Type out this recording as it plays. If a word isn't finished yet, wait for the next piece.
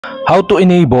how to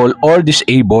enable or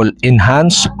disable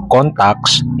enhanced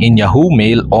contacts in Yahoo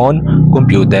Mail on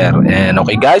computer. And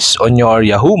okay guys, on your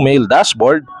Yahoo Mail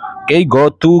dashboard, okay, go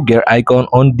to gear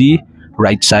icon on the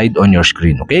right side on your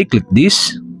screen. Okay, click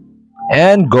this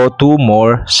and go to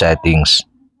more settings.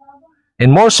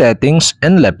 In more settings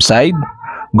and left side,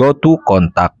 go to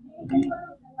contact.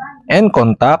 And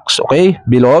contacts, okay,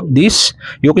 below this,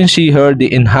 you can see here the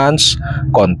enhanced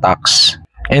contacts.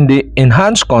 And the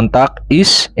enhanced contact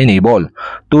is enabled.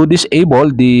 To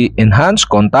disable the enhanced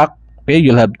contact, okay,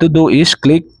 you'll have to do is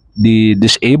click the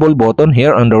disable button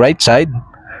here on the right side.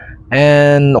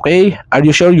 And okay, are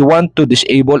you sure you want to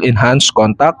disable enhanced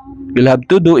contact? You'll have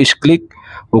to do is click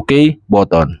OK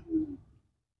button.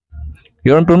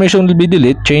 Your information will be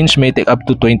deleted. Change may take up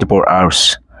to 24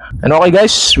 hours. And okay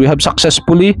guys, we have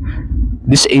successfully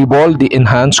disabled the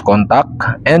enhanced contact.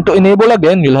 And to enable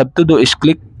again, you'll have to do is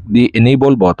click the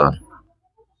enable button.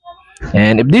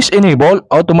 And if this enable,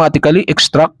 automatically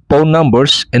extract phone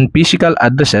numbers and physical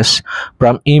addresses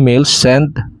from emails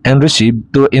sent and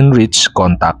received to enrich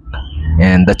contact.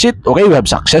 And that's it. Okay, we have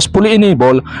successfully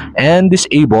enabled and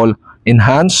disabled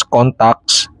enhanced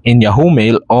contacts in Yahoo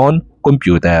Mail on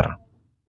computer.